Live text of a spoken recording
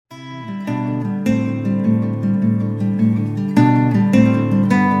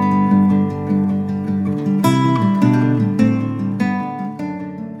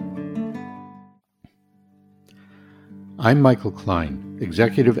I'm Michael Klein,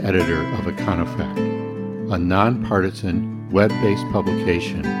 Executive Editor of EconoFact, a nonpartisan, web-based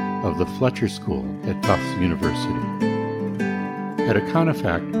publication of the Fletcher School at Tufts University. At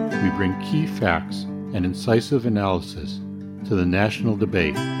EconoFact, we bring key facts and incisive analysis to the national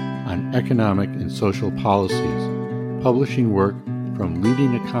debate on economic and social policies, publishing work from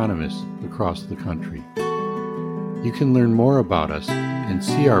leading economists across the country. You can learn more about us and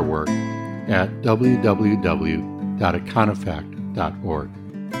see our work at www.econofact.org.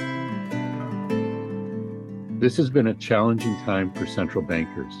 This has been a challenging time for central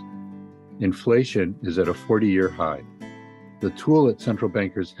bankers. Inflation is at a 40-year high. The tool that central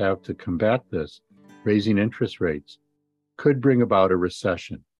bankers have to combat this, raising interest rates, could bring about a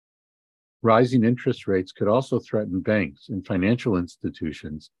recession. Rising interest rates could also threaten banks and financial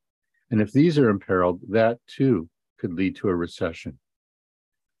institutions, and if these are imperiled, that too could lead to a recession.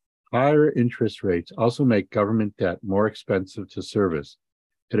 Higher interest rates also make government debt more expensive to service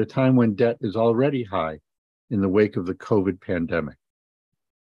at a time when debt is already high in the wake of the COVID pandemic.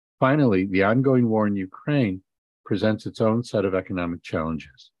 Finally, the ongoing war in Ukraine presents its own set of economic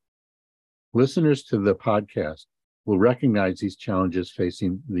challenges. Listeners to the podcast will recognize these challenges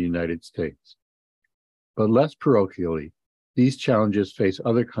facing the United States. But less parochially, these challenges face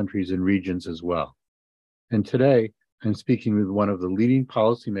other countries and regions as well. And today, I'm speaking with one of the leading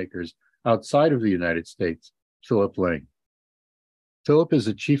policymakers outside of the United States, Philip Lang. Philip is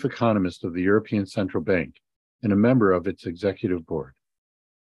the chief economist of the European Central Bank and a member of its executive board.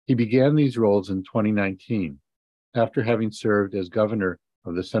 He began these roles in 2019 after having served as governor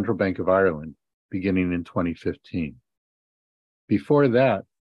of the Central Bank of Ireland beginning in 2015. Before that,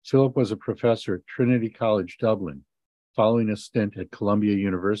 Philip was a professor at Trinity College Dublin, following a stint at Columbia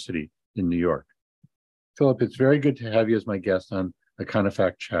University in New York. Philip, it's very good to have you as my guest on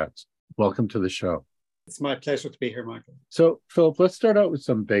EconoFact Chats. Welcome to the show. It's my pleasure to be here, Michael. So, Philip, let's start out with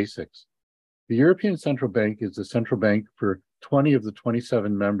some basics. The European Central Bank is the central bank for 20 of the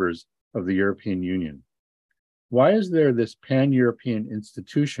 27 members of the European Union. Why is there this pan-European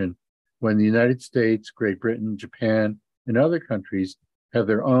institution when the United States, Great Britain, Japan, and other countries have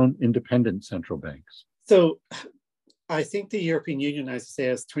their own independent central banks? So I think the European Union, as you say,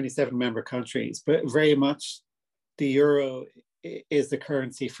 has 27 member countries, but very much the euro is the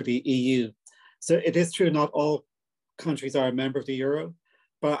currency for the EU. So it is true not all countries are a member of the euro,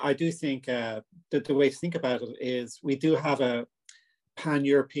 but I do think that the way to think about it is we do have a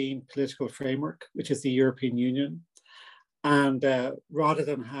pan-European political framework, which is the European Union. And rather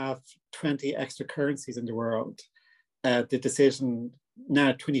than have 20 extra currencies in the world, the decision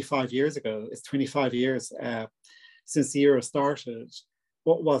now 25 years ago, it's 25 years since the euro started,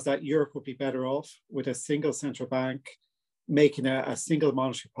 what was that Europe would be better off with a single central bank making a single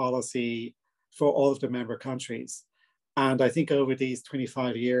monetary policy for all of the member countries. And I think over these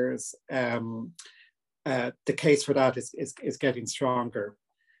 25 years, the case for that is getting stronger.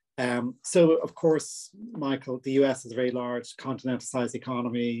 So, of course, Michael, the US is a very large continental-sized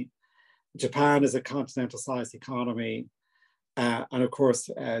economy. Japan is a continental-sized economy. And of course,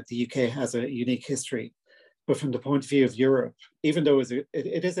 the UK has a unique history. But from the point of view of Europe, even though it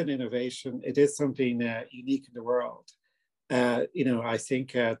is an innovation, it is something unique in the world. I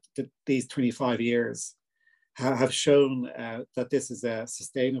think these 25 years have shown that this is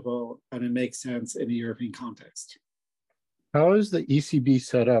sustainable and it makes sense in a European context. How is the ECB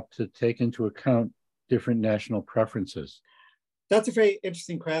set up to take into account different national preferences? That's a very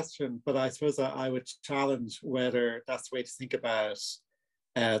interesting question, but I suppose I would challenge whether that's the way to think about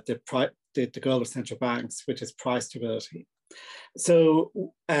the goal of central banks, which is price stability. So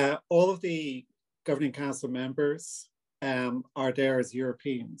all of the governing council members are there as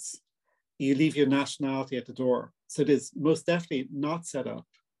Europeans. You leave your nationality at the door. So it is most definitely not set up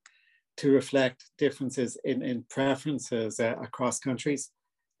to reflect differences in preferences across countries,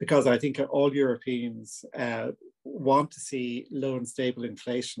 because I think all Europeans want to see low and stable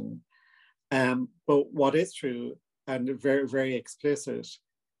inflation. But what is true and very, very explicit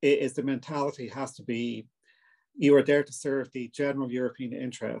is the mentality has to be, you are there to serve the general European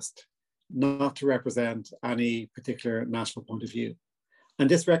interest, not to represent any particular national point of view. And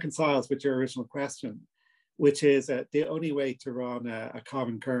this reconciles with your original question, which is the only way to run a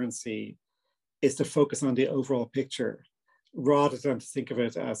common currency is to focus on the overall picture, rather than to think of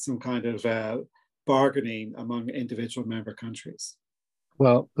it as some kind of bargaining among individual member countries.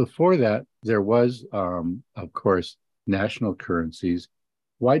 Well, before that, there was, of course, national currencies.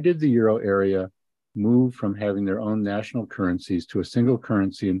 Why did the euro area move from having their own national currencies to a single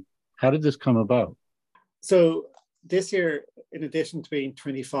currency, and how did this come about? So this year, in addition to being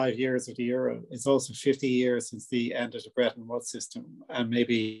 25 years of the euro, it's also 50 years since the end of the Bretton Woods system. And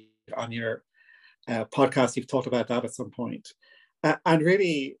maybe on your podcast, you've talked about that at some point. And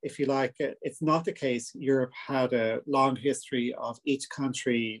really, if you like, it's not the case. Europe had a long history of each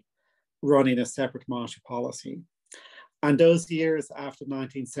country running a separate monetary policy. And those years after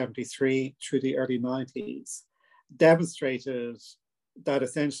 1973 through the early 90s demonstrated that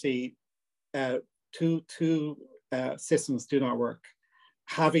essentially two systems do not work.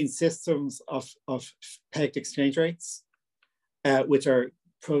 Having systems of pegged exchange rates, which are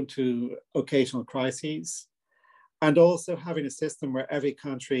prone to occasional crises, and also having a system where every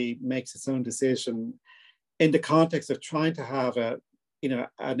country makes its own decision in the context of trying to have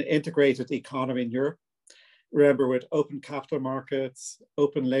an integrated economy in Europe. Remember, with open capital markets,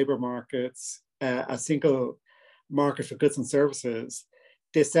 open labor markets, a single market for goods and services,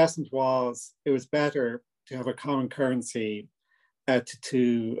 the assessment was it was better to have a common currency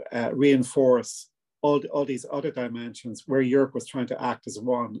to reinforce all these other dimensions where Europe was trying to act as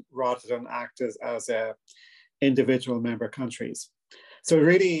one rather than act as individual member countries. So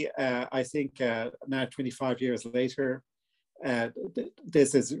really, I think now 25 years later,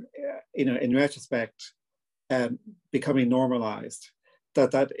 this is, in retrospect, becoming normalized,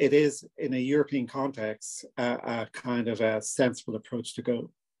 that it is, in a European context, a kind of a sensible approach to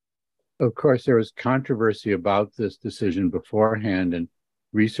go. Of course, there was controversy about this decision beforehand, and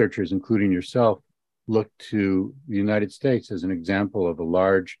researchers, including yourself, looked to the United States as an example of a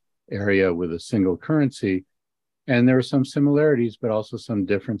large area with a single currency. And there were some similarities, but also some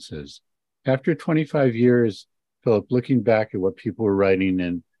differences. After 25 years, Philip, looking back at what people were writing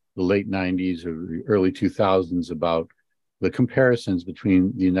in the late 90s or early 2000s about the comparisons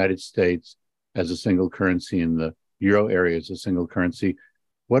between the United States as a single currency and the euro area as a single currency,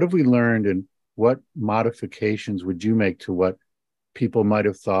 what have we learned, and what modifications would you make to what people might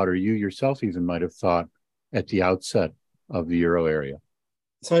have thought, or you yourself even might have thought at the outset of the euro area?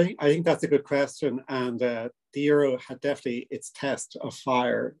 So I think that's a good question. And the euro had definitely its test of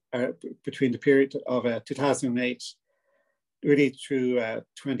fire between the period of 2008 really through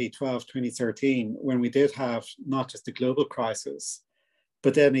 2012, 2013, when we did have not just a global crisis,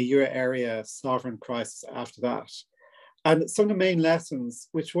 but then a euro area sovereign crisis after that. And some of the main lessons,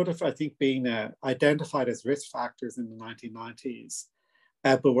 which would have, I think, been identified as risk factors in the 1990s,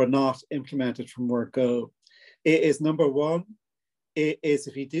 but were not implemented from word go, is number one, is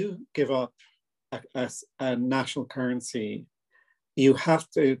if you do give up a national currency, you have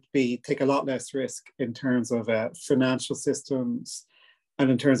to take a lot less risk in terms of financial systems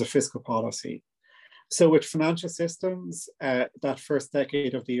and in terms of fiscal policy. So with financial systems, that first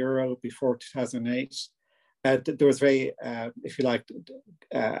decade of the euro before 2008, there was very, if you like,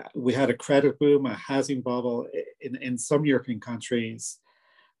 we had a credit boom, a housing bubble in some European countries,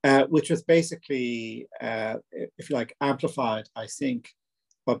 which was basically, if you like, amplified, I think,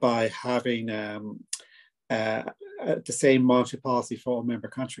 by having the same monetary policy for all member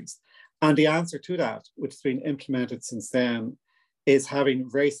countries. And the answer to that, which has been implemented since then, is having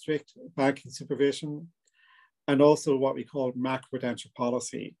very strict banking supervision and also what we call macroprudential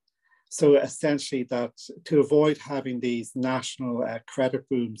policy. So essentially that to avoid having these national credit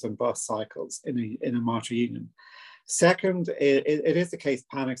booms and bust cycles in a monetary union. Second, it is the case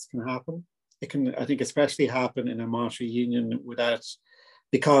panics can happen. It can, I think, especially happen in a monetary union without,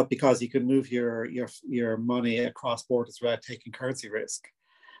 because you can move your money across borders without taking currency risk.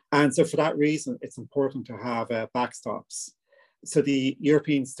 And so for that reason, it's important to have backstops. So the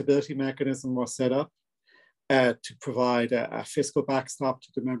European Stability Mechanism was set up to provide a fiscal backstop to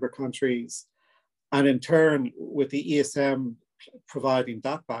the member countries. And in turn, with the ESM providing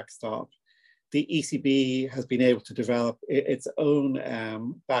that backstop, the ECB has been able to develop its own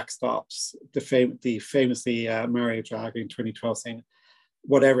backstops, the famously Mario Draghi in 2012 saying,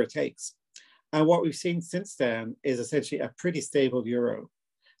 whatever it takes. And what we've seen since then is essentially a pretty stable euro.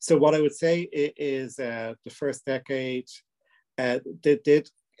 So what I would say is the first decade did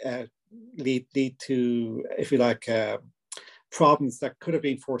lead to, if you like, problems that could have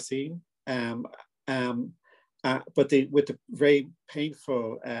been foreseen. But with the very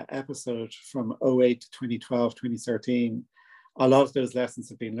painful episode from 2008 to 2012, 2013, a lot of those lessons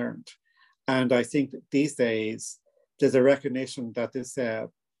have been learned. And I think that these days, there's a recognition that this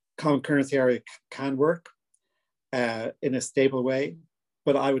common currency area can work in a stable way.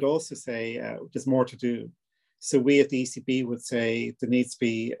 But I would also say there's more to do. So we at the ECB would say there needs to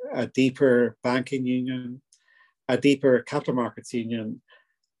be a deeper banking union, a deeper capital markets union.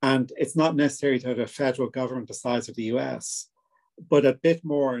 And it's not necessary to have a federal government the size of the US, but a bit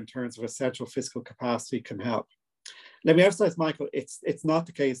more in terms of a central fiscal capacity can help. Let me emphasize, Michael, it's not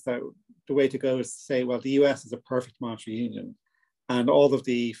the case that the way to go is to say, well, the US is a perfect monetary union and all of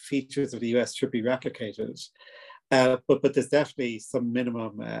the features of the US should be replicated. But there's definitely some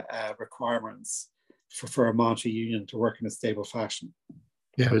minimum requirements for a monetary union to work in a stable fashion.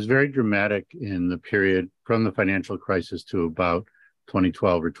 Yeah, it was very dramatic in the period from the financial crisis to about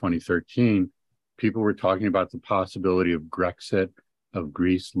 2012 or 2013. People were talking about the possibility of Grexit, of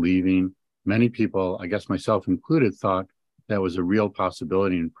Greece leaving. Many people, I guess myself included, thought that was a real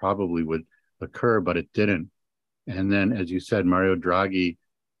possibility and probably would occur, but it didn't. And then, as you said, Mario Draghi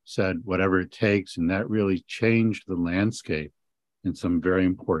said, whatever it takes, and that really changed the landscape in some very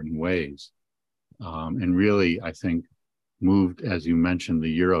important ways. And really, I think, moved, as you mentioned, the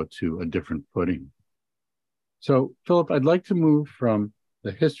euro to a different footing. So, Philip, I'd like to move from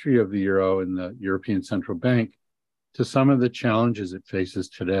the history of the euro and the European Central Bank to some of the challenges it faces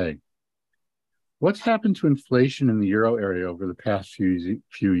today. What's happened to inflation in the euro area over the past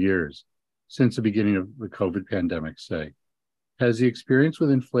few years, since the beginning of the COVID pandemic, say? Has the experience with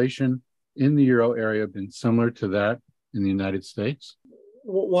inflation in the euro area been similar to that in the United States?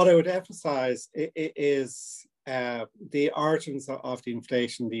 What I would emphasize is the origins of the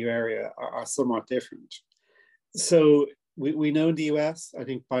inflation in the euro area are somewhat different. So we know in the US, I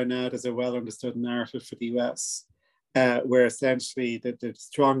think by now there's a well understood narrative for the US, where essentially the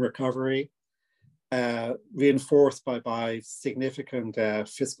strong recovery reinforced by significant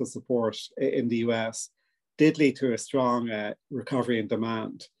fiscal support in the US did lead to a strong recovery in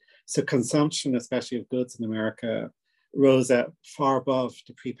demand. So consumption, especially of goods in America, rose at far above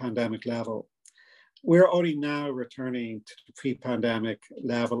the pre-pandemic level. We're only now returning to the pre-pandemic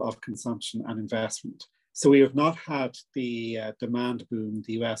level of consumption and investment. So we have not had the demand boom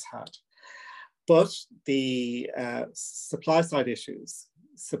the US had. But the supply side issues,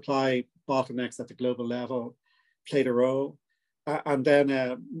 supply bottlenecks at the global level played a role. And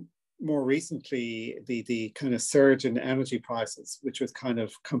then more recently, the kind of surge in energy prices, which was kind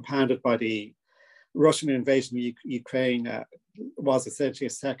of compounded by the Russian invasion of Ukraine, was essentially a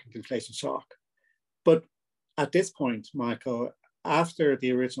second inflation shock. But at this point, Michael, after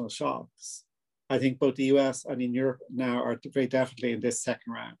the original shocks, I think both the US and in Europe now are very definitely in this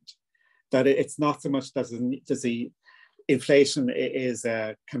second round. That it's not so much that the inflation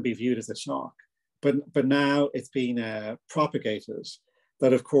can be viewed as a shock, but now it's being propagated.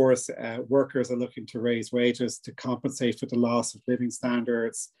 That of course workers are looking to raise wages to compensate for the loss of living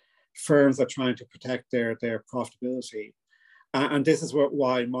standards. Firms are trying to protect their profitability, and this is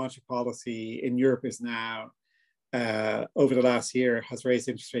why monetary policy in Europe is now over the last year has raised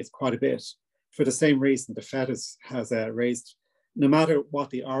interest rates quite a bit. For the same reason, the Fed has raised, no matter what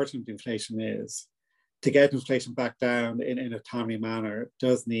the origin of inflation is, to get inflation back down in a timely manner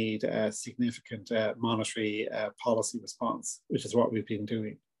does need a significant monetary policy response, which is what we've been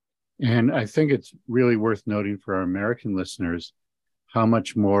doing. And I think it's really worth noting for our American listeners how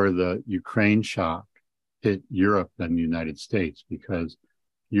much more the Ukraine shock hit Europe than the United States, because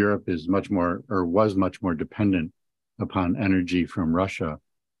Europe is much more, or was much more dependent upon energy from Russia.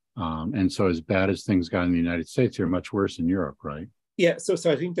 And so as bad as things got in the United States, they're much worse in Europe, right? Yeah, so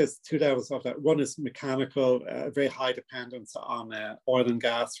I think there's two levels of that. One is mechanical, very high dependence on oil and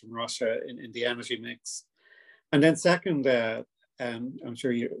gas from Russia in the energy mix. And then second, and I'm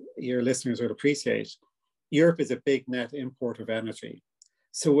sure your listeners will appreciate, Europe is a big net importer of energy.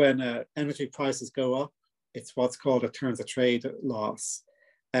 So when energy prices go up, it's what's called a terms of trade loss.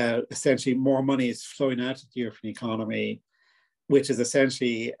 Essentially, more money is flowing out of the European economy, which is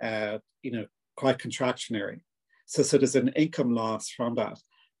essentially, quite contractionary. So there's an income loss from that.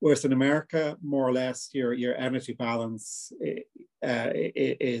 Whereas in America, more or less, your energy balance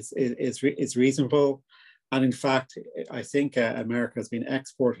is reasonable. And in fact, I think America has been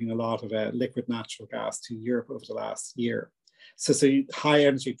exporting a lot of liquid natural gas to Europe over the last year. So high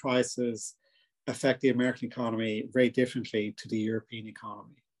energy prices affect the American economy very differently to the European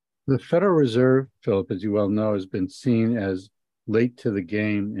economy. The Federal Reserve, Philip, as you well know, has been seen as late to the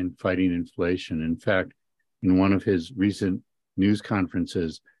game in fighting inflation. In fact, in one of his recent news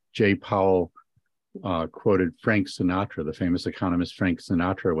conferences, Jay Powell quoted Frank Sinatra, the famous economist Frank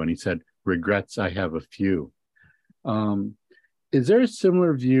Sinatra, when he said, "Regrets, I have a few." Is there a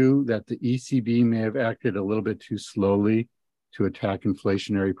similar view that the ECB may have acted a little bit too slowly to attack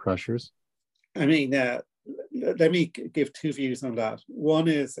inflationary pressures? I mean, let me give two views on that. One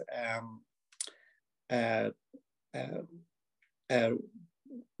is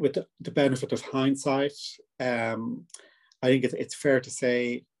with the benefit of hindsight, I think it's fair to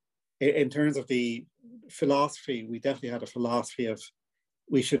say, in terms of the philosophy, we definitely had a philosophy of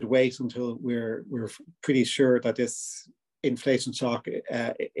we should wait until we're pretty sure that this inflation shock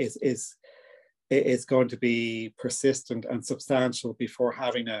is going to be persistent and substantial before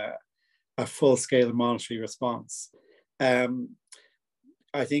having a full-scale monetary response.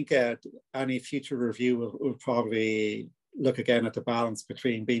 I think any future review will probably look again at the balance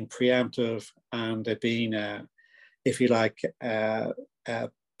between being preemptive and being, if you like,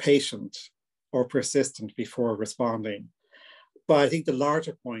 patient or persistent before responding. But I think the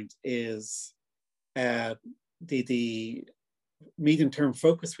larger point is the medium-term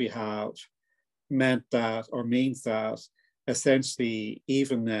focus we have means that essentially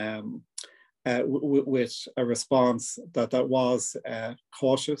even with a response that was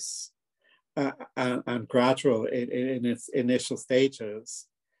cautious and gradual in its initial stages,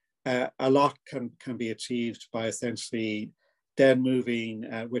 a lot can be achieved by essentially then moving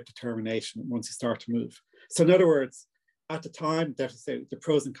with determination once you start to move. So in other words, at the time, the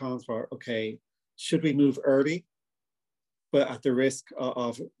pros and cons were, okay, should we move early, but at the risk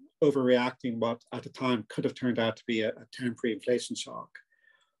of overreacting what at the time could have turned out to be a temporary inflation shock?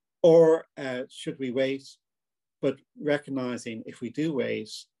 Or should we wait, but recognizing if we do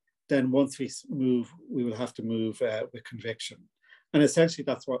wait, then once we move, we will have to move with conviction. And essentially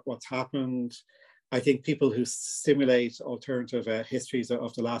that's what's happened. I think people who simulate alternative histories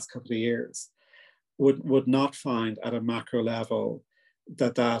of the last couple of years would not find at a macro level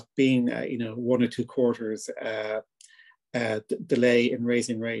that being 1 or 2 quarters delay in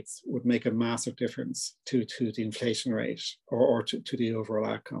raising rates would make a massive difference to the inflation rate or to the overall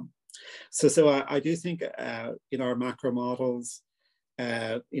outcome. So I do think in our macro models,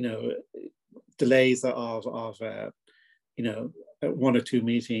 delays of 1 or 2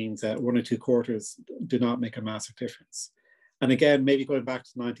 meetings, 1 or 2 quarters do not make a massive difference. And again, maybe going back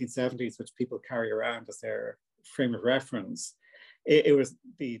to the 1970s, which people carry around as their frame of reference, it was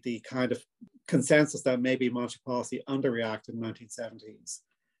the kind of consensus that maybe monetary policy underreacted in the 1970s.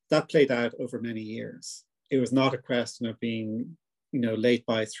 That played out over many years. It was not a question of being late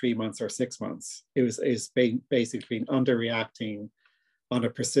by 3 months or 6 months. It was basically underreacting on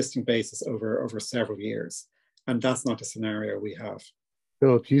a persistent basis over several years. And that's not a scenario we have.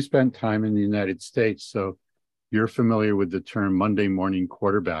 Philip, you spent time in the United States, so you're familiar with the term Monday morning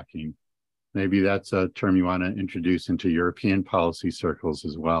quarterbacking. Maybe that's a term you want to introduce into European policy circles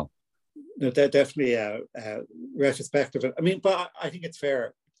as well. No, definitely retrospective. But I think it's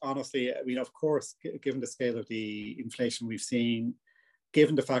fair. Honestly, of course, given the scale of the inflation we've seen,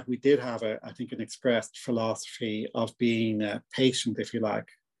 given the fact we did have an expressed philosophy of being patient, if you like,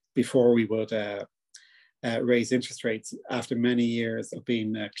 before we would raise interest rates after many years of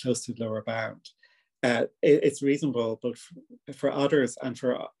being close to the lower bound. It's reasonable, but for others and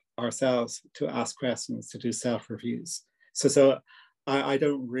for ourselves to ask questions, to do self-reviews. So I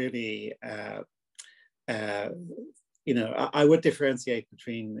don't really, I would differentiate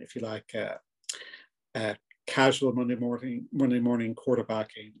between, if you like, casual Monday morning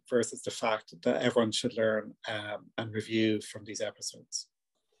quarterbacking versus the fact that everyone should learn and review from these episodes.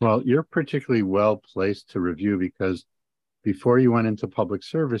 Well, you're particularly well placed to review because before you went into public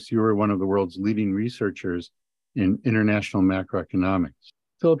service, you were one of the world's leading researchers in international macroeconomics.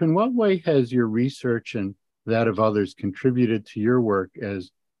 Philip, in what way has your research and that of others contributed to your work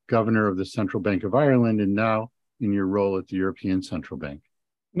as governor of the Central Bank of Ireland and now in your role at the European Central Bank?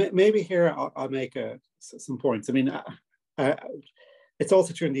 Maybe here I'll make some points. It's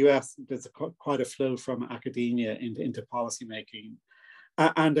also true in the US, there's quite a flow from academia into policymaking.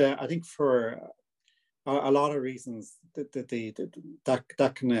 And I think for a lot of reasons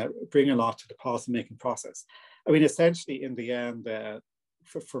that can bring a lot to the policymaking process. Essentially in the end,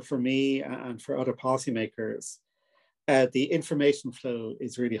 for me and for other policymakers, the information flow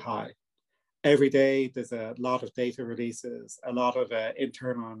is really high. Every day there's a lot of data releases, a lot of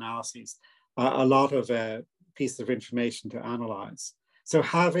internal analyses, a lot of pieces of information to analyze. So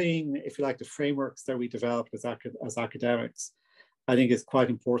having, if you like, the frameworks that we developed as academics, I think is quite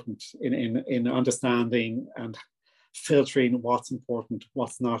important in understanding and filtering what's important,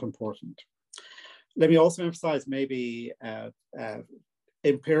 what's not important. Let me also emphasize maybe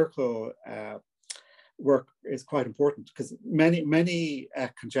empirical work is quite important because many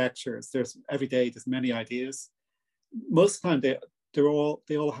conjectures, every day there's many ideas. Most of the time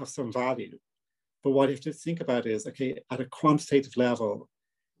they all have some value. But what you have to think about is, okay, at a quantitative level,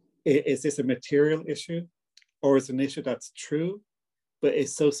 is this a material issue or is it an issue that's true, but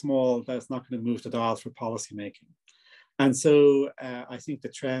it's so small that it's not going to move the dial for policymaking? And so I think the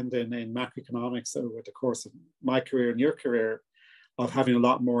trend in macroeconomics over the course of my career and your career of having a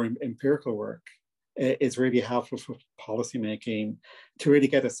lot more empirical work is really helpful for policymaking to really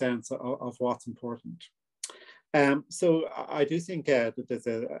get a sense of what's important. So I do think that there's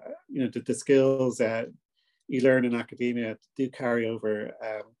the skills you learn in academia do carry over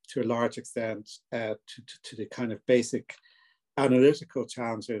to a large extent to the kind of basic analytical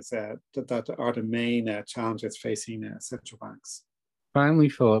challenges that are the main challenges facing central banks. Finally,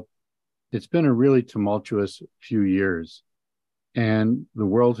 Philip, it's been a really tumultuous few years, and the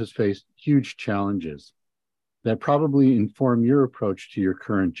world has faced huge challenges that probably inform your approach to your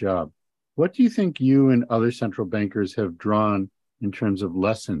current job. What do you think you and other central bankers have drawn in terms of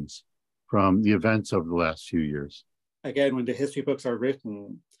lessons from the events of the last few years? Again, when the history books are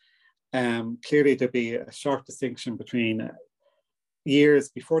written, clearly there'd be a sharp distinction between years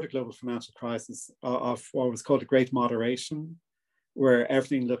before the global financial crisis of what was called the Great Moderation, where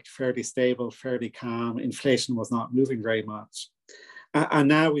everything looked fairly stable, fairly calm, inflation was not moving very much. And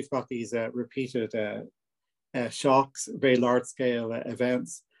now we've got these repeated shocks, very large-scale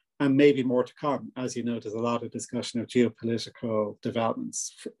events, and maybe more to come. As you know, there's a lot of discussion of geopolitical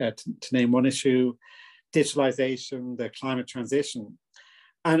developments. To name one issue, digitalization, the climate transition.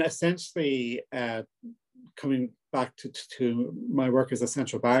 And essentially, coming back to my work as a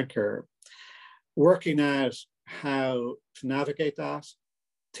central banker, working out how to navigate that,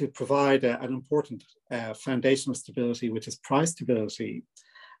 to provide an important foundational stability, which is price stability,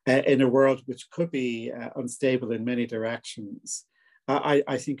 in a world which could be unstable in many directions,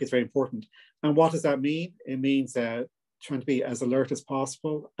 I think is very important. And what does that mean? It means trying to be as alert as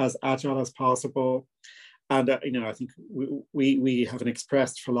possible, as agile as possible. And I think we have an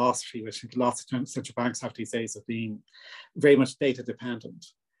expressed philosophy, which lots of central banks have these days, of being very much data dependent,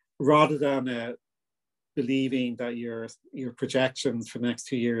 rather than believing that your projections for the next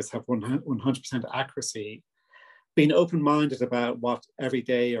 2 years have 100% accuracy. Being open-minded about what every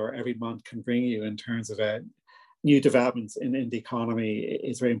day or every month can bring you in terms of new developments in the economy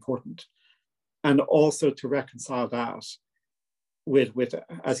is very important. And also to reconcile that with,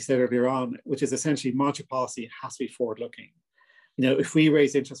 as you said earlier on, which is essentially monetary policy has to be forward-looking. If we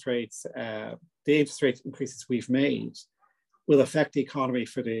raise interest rates, the interest rate increases we've made will affect the economy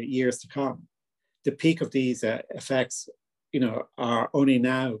for the years to come. The peak of these effects, are only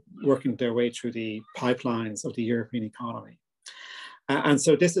now working their way through the pipelines of the European economy. And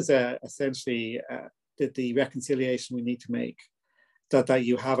so this is essentially the reconciliation we need to make, that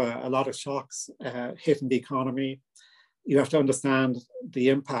you have a lot of shocks hitting the economy. You have to understand the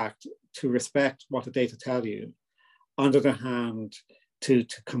impact to respect what the data tell you. On the other hand, to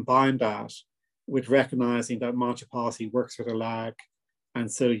combine that with recognizing that monetary policy works with a lag. And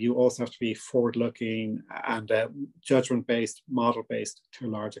so you also have to be forward-looking and judgment-based, model-based to a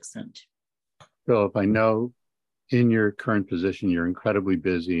large extent. Philip, I know in your current position, you're incredibly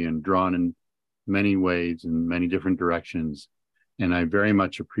busy and drawn in many ways in many different directions. And I very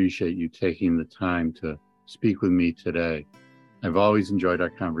much appreciate you taking the time to speak with me today. I've always enjoyed our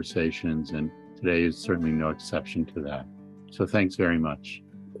conversations, and today is certainly no exception to that. So thanks very much.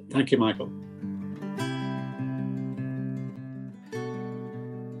 Thank you, Michael.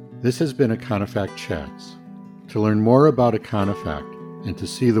 This has been EconoFact Chats. To learn more about EconoFact and to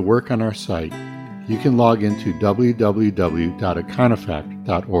see the work on our site, you can log into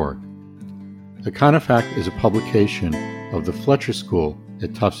www.econofact.org. EconoFact is a publication of the Fletcher School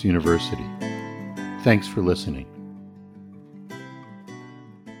at Tufts University. Thanks for listening.